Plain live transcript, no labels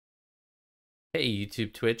Hey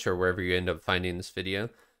YouTube, Twitch, or wherever you end up finding this video.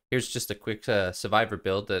 Here's just a quick survivor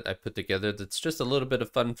build that I put together that's just a little bit of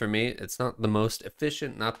fun for me. It's not the most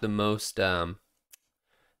efficient, not the most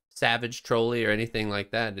savage trolly or anything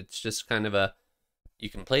like that. It's just kind of you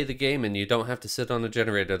can play the game and you don't have to sit on a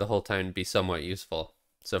generator the whole time to be somewhat useful.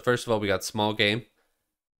 So first of all, we got small game.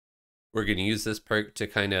 We're going to use this perk to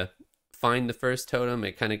kind of find the first totem.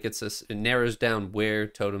 It kind of it narrows down where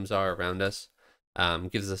totems are around us.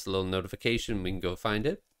 Gives us a little notification, we can go find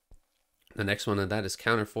it. The next one of that is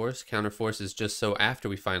Counterforce. Counterforce is just so after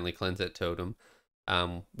we finally cleanse that totem.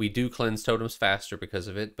 We do cleanse totems faster because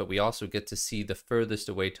of it, but we also get to see the furthest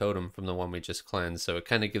away totem from the one we just cleansed. So it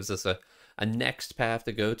kind of gives us a next path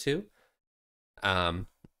to go to.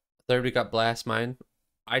 Third, we got Blast Mine.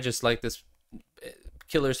 I just like this.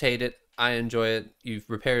 Killers hate it. I enjoy it. You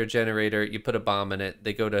repair a generator, you put a bomb in it,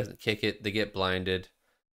 they go to kick it, they get blinded.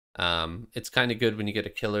 It's kind of good when you get a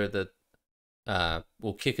killer that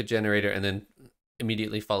will kick a generator and then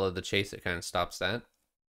immediately follow the chase. It kind of stops that.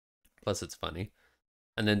 Plus, it's funny.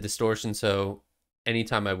 And then Distortion, so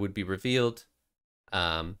anytime I would be revealed,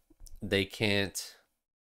 they can't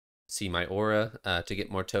see my aura. To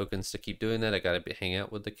get more tokens to keep doing that, I gotta hang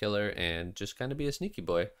out with the killer and just kind of be a sneaky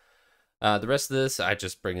boy. The rest of this, I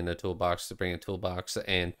just bring in the toolbox to bring a toolbox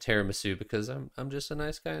and tiramisu because I'm just a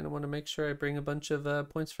nice guy and I want to make sure I bring a bunch of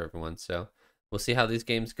points for everyone. So we'll see how these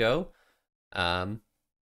games go.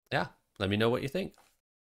 Yeah, let me know what you think.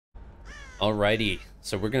 Alrighty,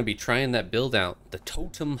 so we're gonna be trying that build out, the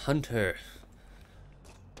Totem Hunter.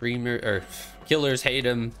 Killers hate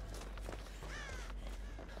him.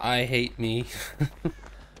 I hate me,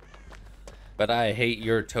 but I hate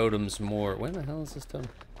your totems more. Where the hell is this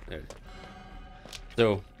totem? There.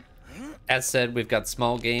 So, as said, we've got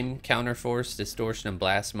small game, Counterforce, Distortion, and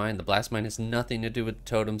Blast Mine. The Blast Mine has nothing to do with the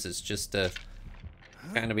totems. It's just to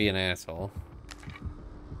kind of be an asshole.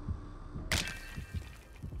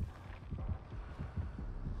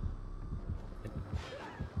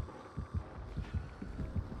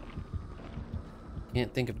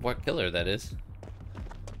 Can't think of what killer that is.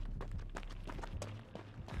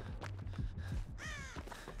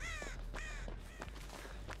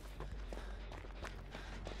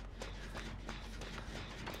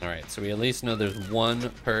 Alright, so we at least know there's one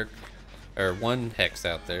perk, or one hex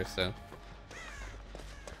out there, so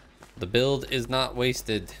the build is not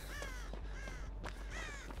wasted.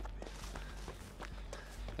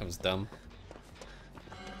 That was dumb.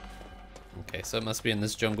 Okay, so it must be in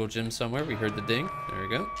this jungle gym somewhere. We heard the ding. There we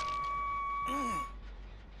go.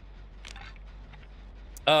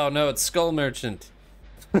 Oh no, it's Skull Merchant.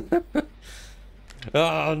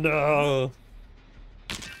 Oh no.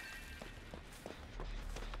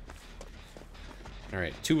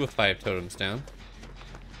 Alright, 2 of 5 totems down.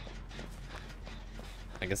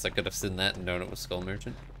 I guess I could have seen that and known it was Skull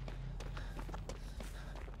Merchant.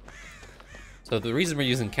 So the reason we're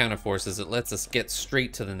using Counterforce is it lets us get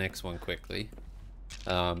straight to the next one quickly.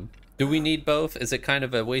 Do we need both? Is it kind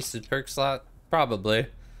of a wasted perk slot? Probably.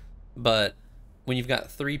 But when you've got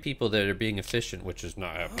 3 people that are being efficient, which is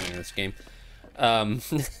not happening in this game,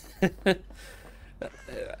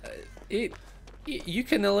 you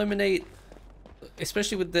can eliminate,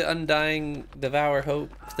 especially with the Undying Devour Hope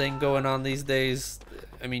thing going on these days.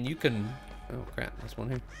 I mean, you can... Oh crap, there's one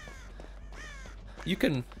here. You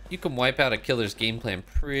can wipe out a killer's game plan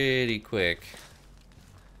pretty quick.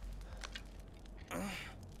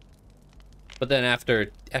 But then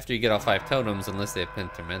after you get all 5 totems, unless they have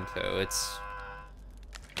Pentimento, it's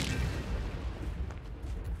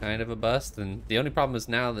kind of a bust. And the only problem is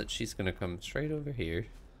now that she's gonna come straight over here.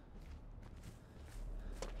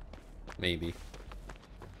 Maybe.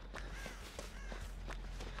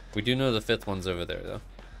 We do know the 5th one's over there, though.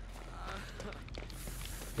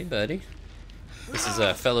 Hey, buddy. This is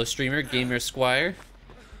a fellow streamer, Gamer Squire.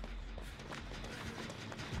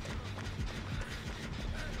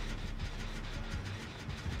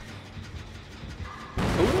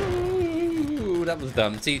 Ooh, that was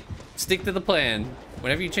dumb. See, stick to the plan.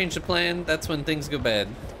 Whenever you change the plan, that's when things go bad.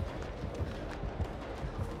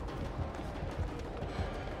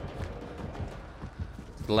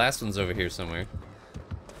 The last one's over here somewhere.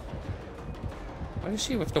 Why does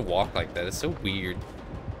she have to walk like that? It's so weird.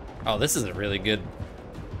 Oh, this is a really good...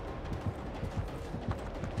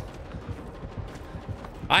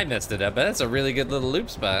 I messed it up, but that's a really good little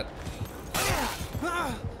loop spot.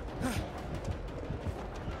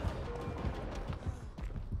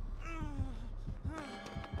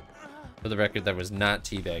 For the record, that was not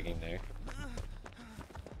teabagging there.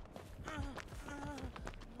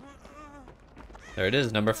 There it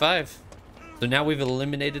is, number 5. So now we've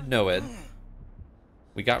eliminated NOED.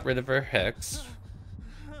 We got rid of her hex,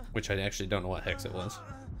 which I actually don't know what hex it was.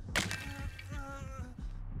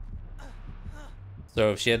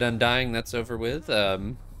 So if she had Undying, that's over with. I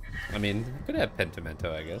mean, we could have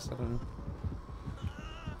Pentimento, I guess. I don't know.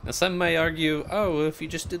 Now some might argue, oh, well, if you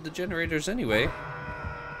just did the generators anyway,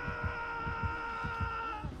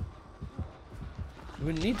 you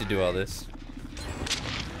wouldn't need to do all this.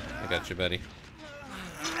 I got you, buddy.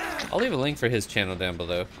 I'll leave a link for his channel down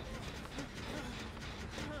below.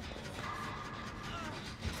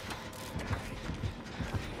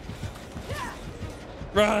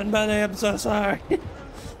 Run, buddy, I'm so sorry.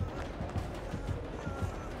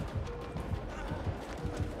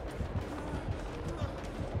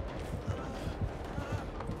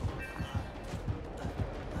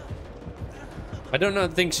 I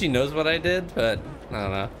don't think she knows what I did, but I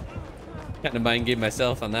don't know. Kind of mind game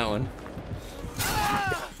myself on that one.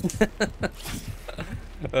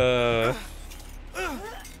 For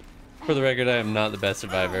the record, I am not the best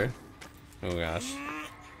survivor. Oh gosh.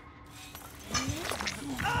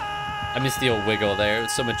 I missed the old wiggle there. It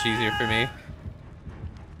was so much easier for me.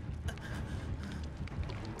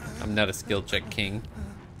 I'm not a skill check king.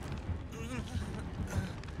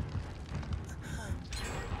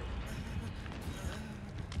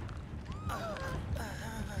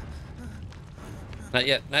 Not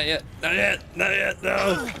yet, not yet, not yet, not yet,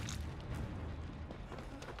 no!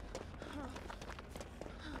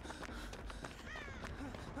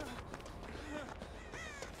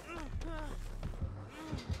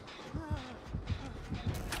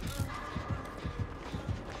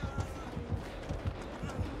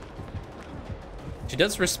 She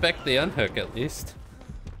does respect the unhook, at least.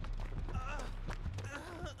 I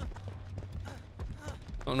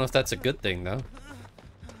don't know if that's a good thing, though.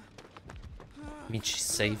 I mean, she's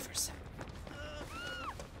safe for a second.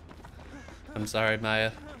 I'm sorry,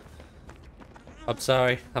 Maya. I'm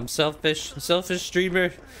sorry. I'm selfish. Selfish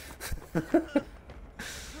streamer.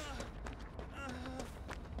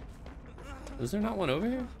 Is there not one over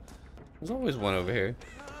here? There's always one over here.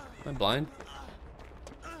 Am I blind?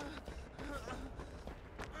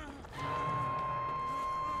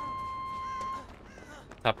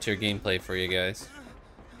 Top tier gameplay for you guys.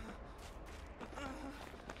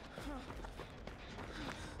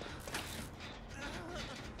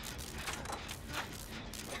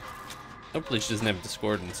 Hopefully she doesn't have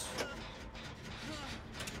discordance.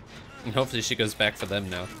 And hopefully she goes back for them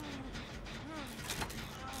now.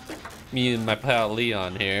 Me and my pal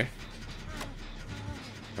Leon here.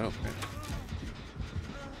 Oh, man.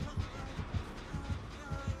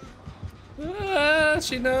 Ah,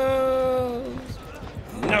 she knows.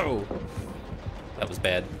 No! That was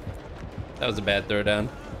bad. That was a bad throwdown.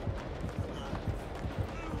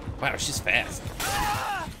 Wow, she's fast.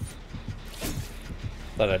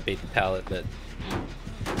 Thought I'd bait the pallet, but...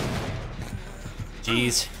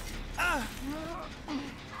 Jeez.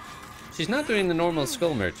 She's not doing the normal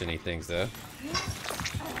skull merchant-y things, though.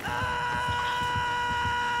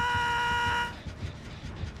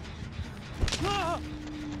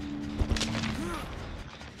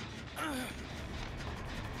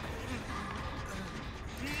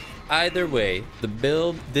 Either way, the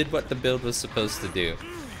build did what the build was supposed to do.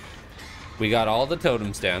 We got all the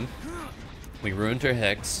totems down. We ruined her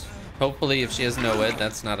hex. Hopefully, if she has NOED,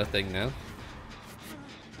 that's not a thing now.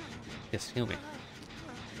 Yes, heal me.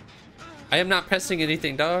 I am not pressing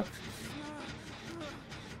anything, dog.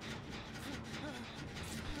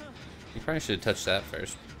 You probably should have touched that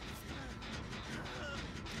first.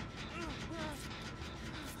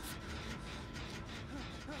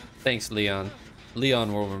 Thanks, Leon.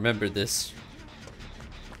 Leon will remember this.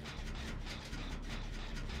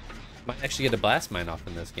 Might actually get a blast mine off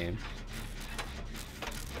in this game.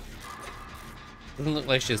 Doesn't look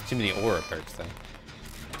like she has too many aura perks, though.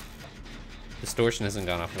 Distortion hasn't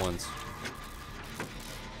gone off once.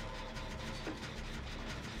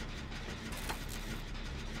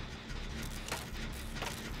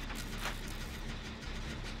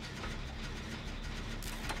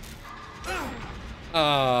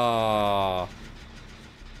 Oh.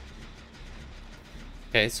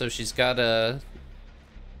 Okay, so she's got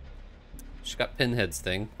Pinhead's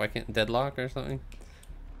thing. Why can't Deadlock or something?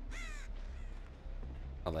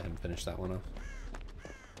 I'll let him finish that one off.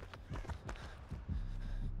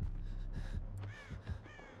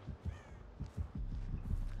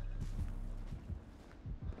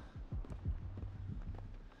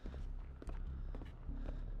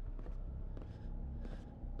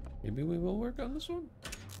 Maybe we will work on this one.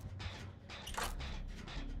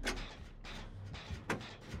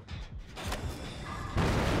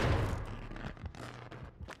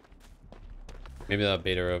 Maybe I'll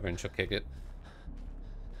bait her over and she'll kick it.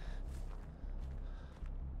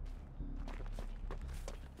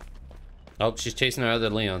 Oh, she's chasing our other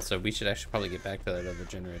Leon, so we should actually probably get back to that other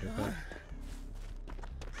generator. But...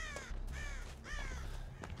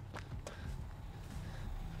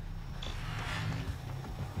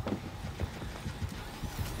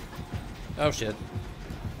 oh shit.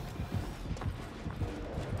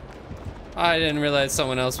 I didn't realize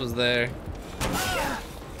someone else was there.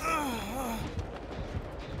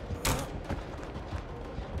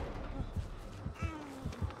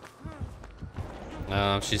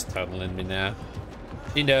 Oh, she's tunneling me now.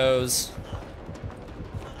 She knows.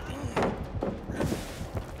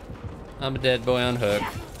 I'm a dead boy on hook.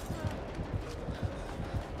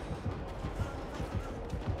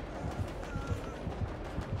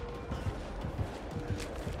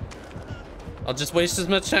 I'll just waste as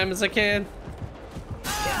much time as I can.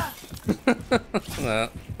 No,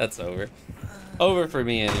 that's over. Over for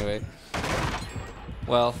me anyway.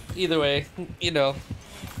 Well, either way, you know,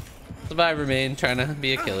 survivor main trying to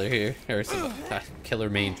be a killer here. Or killer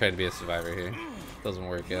main trying to be a survivor here. Doesn't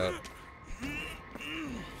work out.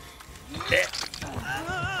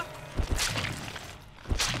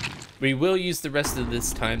 We will use the rest of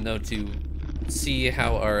this time though to see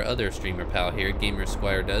how our other streamer pal here, Gamer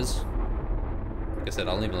Squire, does. Like I said,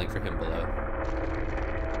 I'll leave a link for him below.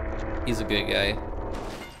 He's a good guy.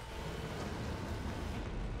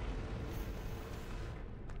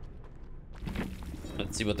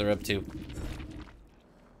 Let's see what they're up to.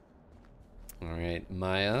 Alright,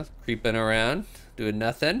 Maya creeping around, doing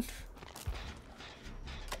nothing.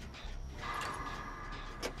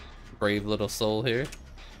 Brave little soul here.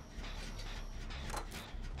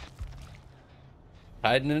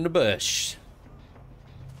 Hiding in the bush.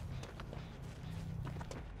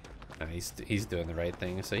 He's doing the right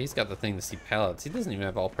thing. So he's got the thing to see pallets. He doesn't even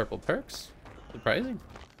have all purple perks. Surprising.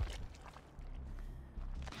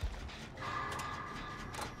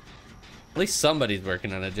 At least somebody's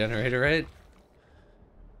working on a generator, right?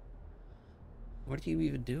 What are you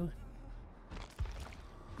even doing?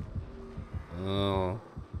 Oh.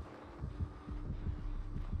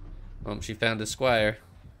 Oh, she found a squire.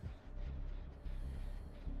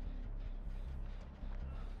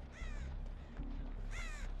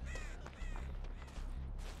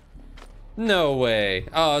 No way.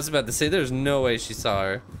 Oh, I was about to say, there's no way she saw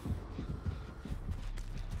her.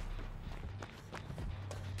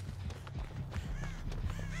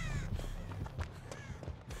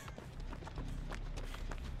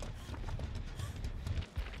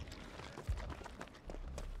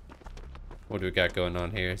 What do we got going on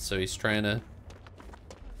here? So he's trying to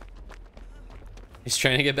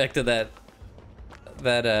get back to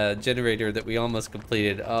that generator that we almost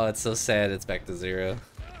completed. Oh, it's so sad. It's back to 0.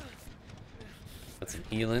 That's some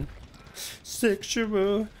healing.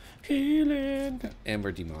 Sexual healing. And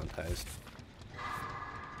we're demonetized.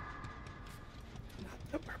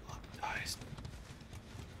 Not that we're monetized.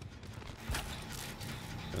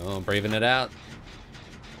 Oh, I'm braving it out.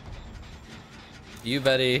 You,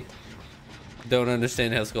 buddy, don't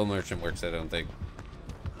understand how Skull Merchant works, I don't think.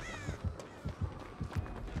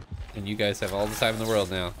 And you guys have all the time in the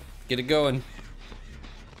world now. Get it going.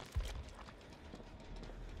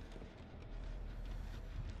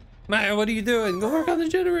 Maya, what are you doing? Go work on the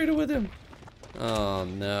generator with him. Oh,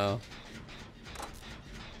 no.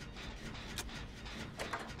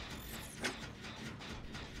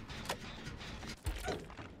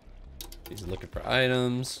 He's looking for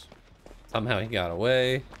items. Somehow he got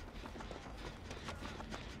away.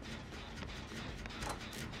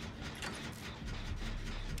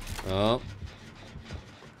 Oh.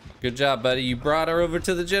 Good job, buddy. You brought her over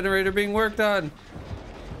to the generator being worked on.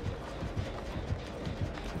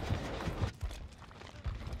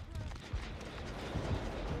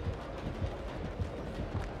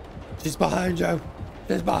 She's behind you.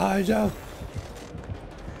 She's behind you.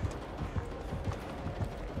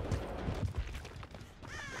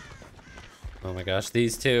 Oh my gosh,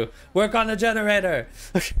 these two. Work on the generator.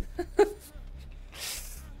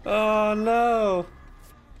 Oh no.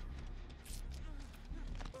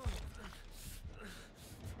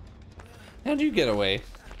 How'd you get away?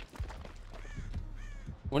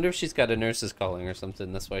 Wonder if she's got a nurse's calling or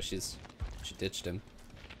something. That's why she ditched him.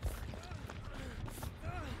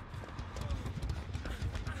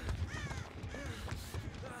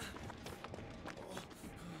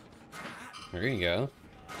 There you go.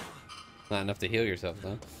 Not enough to heal yourself,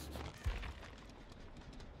 though.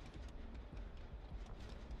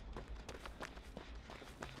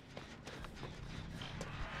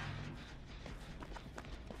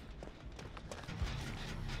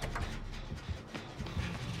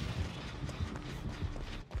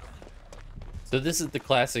 So this is the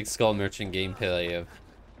classic Skull Merchant gameplay of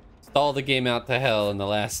stall the game out to hell in the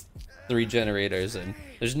last 3 generators, and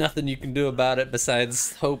there's nothing you can do about it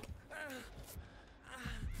besides hope.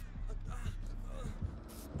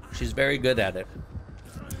 She's very good at it.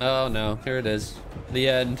 Oh no, here it is. The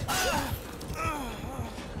end.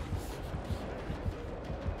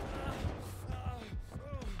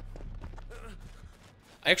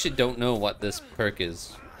 I actually don't know what this perk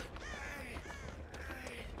is.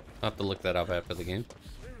 I'll have to look that up after the game.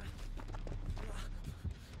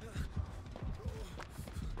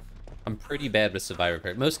 I'm pretty bad with survivor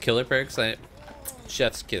perks. Most killer perks,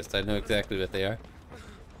 Chef's Kiss. I know exactly what they are.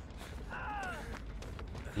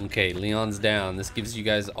 Okay, Leon's down. This gives you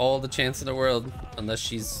guys all the chance in the world, unless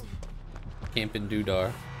she's camping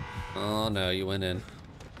Doodar. Oh no, you went in.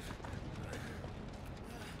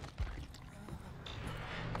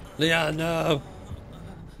 Leon, no!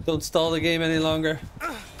 Don't stall the game any longer.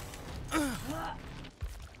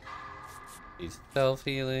 He's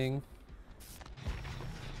self-healing.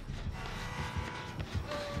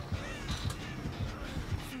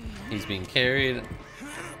 He's being carried.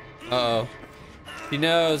 Uh-oh. He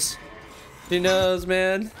knows. He knows,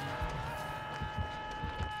 man.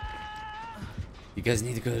 You guys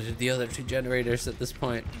need to go to the other 2 generators at this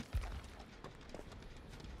point.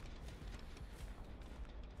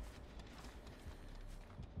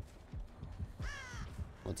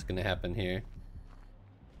 What's gonna happen here?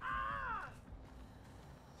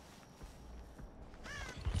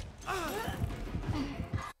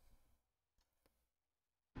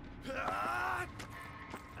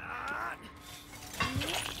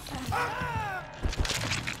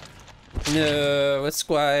 No,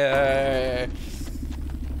 Esquire.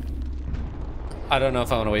 I don't know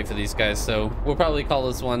if I want to wait for these guys, so we'll probably call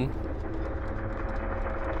this one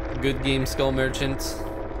Good Game Skull Merchant.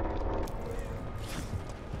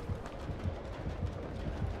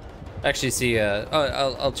 Actually, see,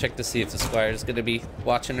 I'll check to see if the Squire is gonna be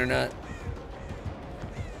watching or not.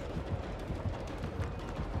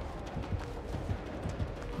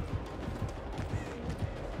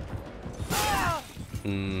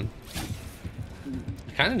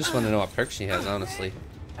 I kind of just want to know what perk she has, honestly.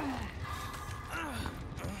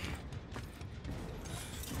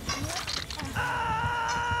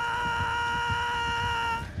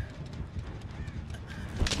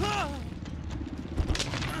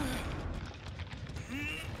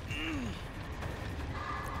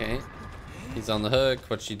 Okay, he's on the hook.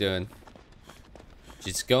 What's she doing?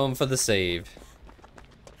 She's going for the save.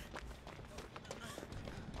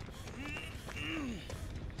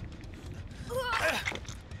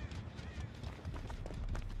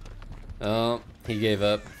 Oh, he gave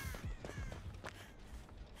up.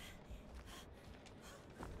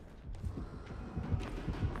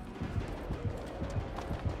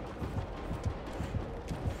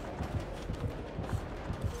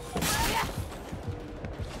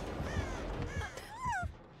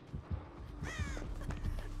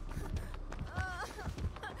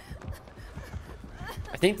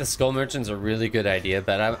 I think the Skull Merchant's a really good idea,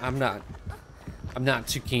 but I'm not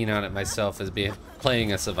too keen on it myself as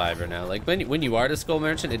playing a survivor now. Like when you are the Skull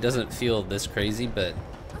Merchant, it doesn't feel this crazy, but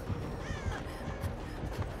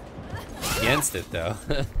against it though.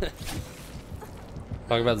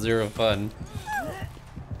 Talk about zero fun.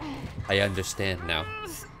 I understand now.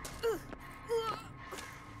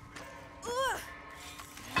 Oh,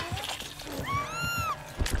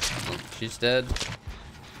 she's dead.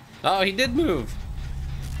 Oh, he did move.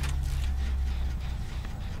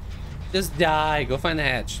 Just die. Go find the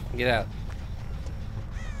hatch. Get out.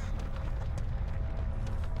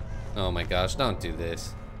 Oh my gosh, don't do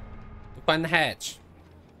this. Go find the hatch.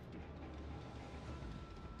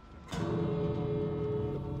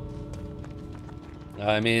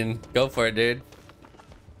 I mean, go for it, dude.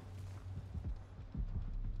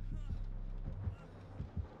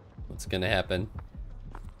 What's gonna happen?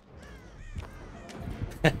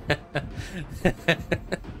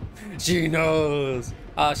 She knows.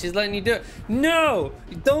 Oh, she's letting you do it. No!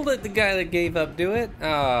 Don't let the guy that gave up do it. Oh,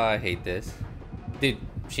 I hate this. Dude,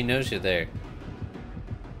 she knows you're there.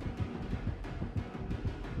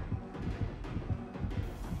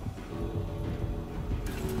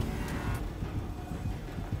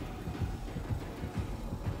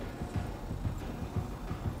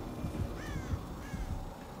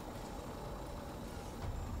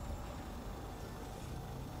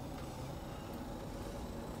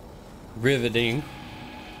 Riveting.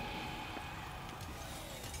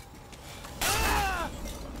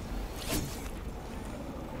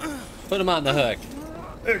 Put him on the hook.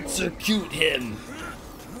 Execute him.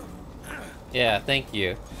 Yeah, thank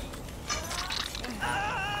you.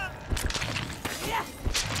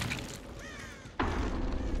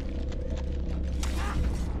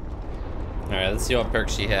 Alright, let's see what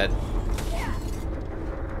perks she had.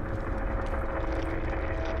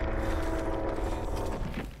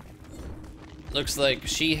 Looks like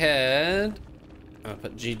she had... I'll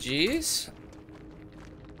put GG's.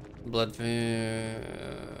 Blood...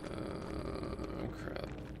 crap.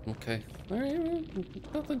 Okay.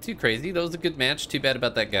 Alright, nothing too crazy. That was a good match. Too bad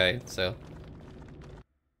about that guy, so...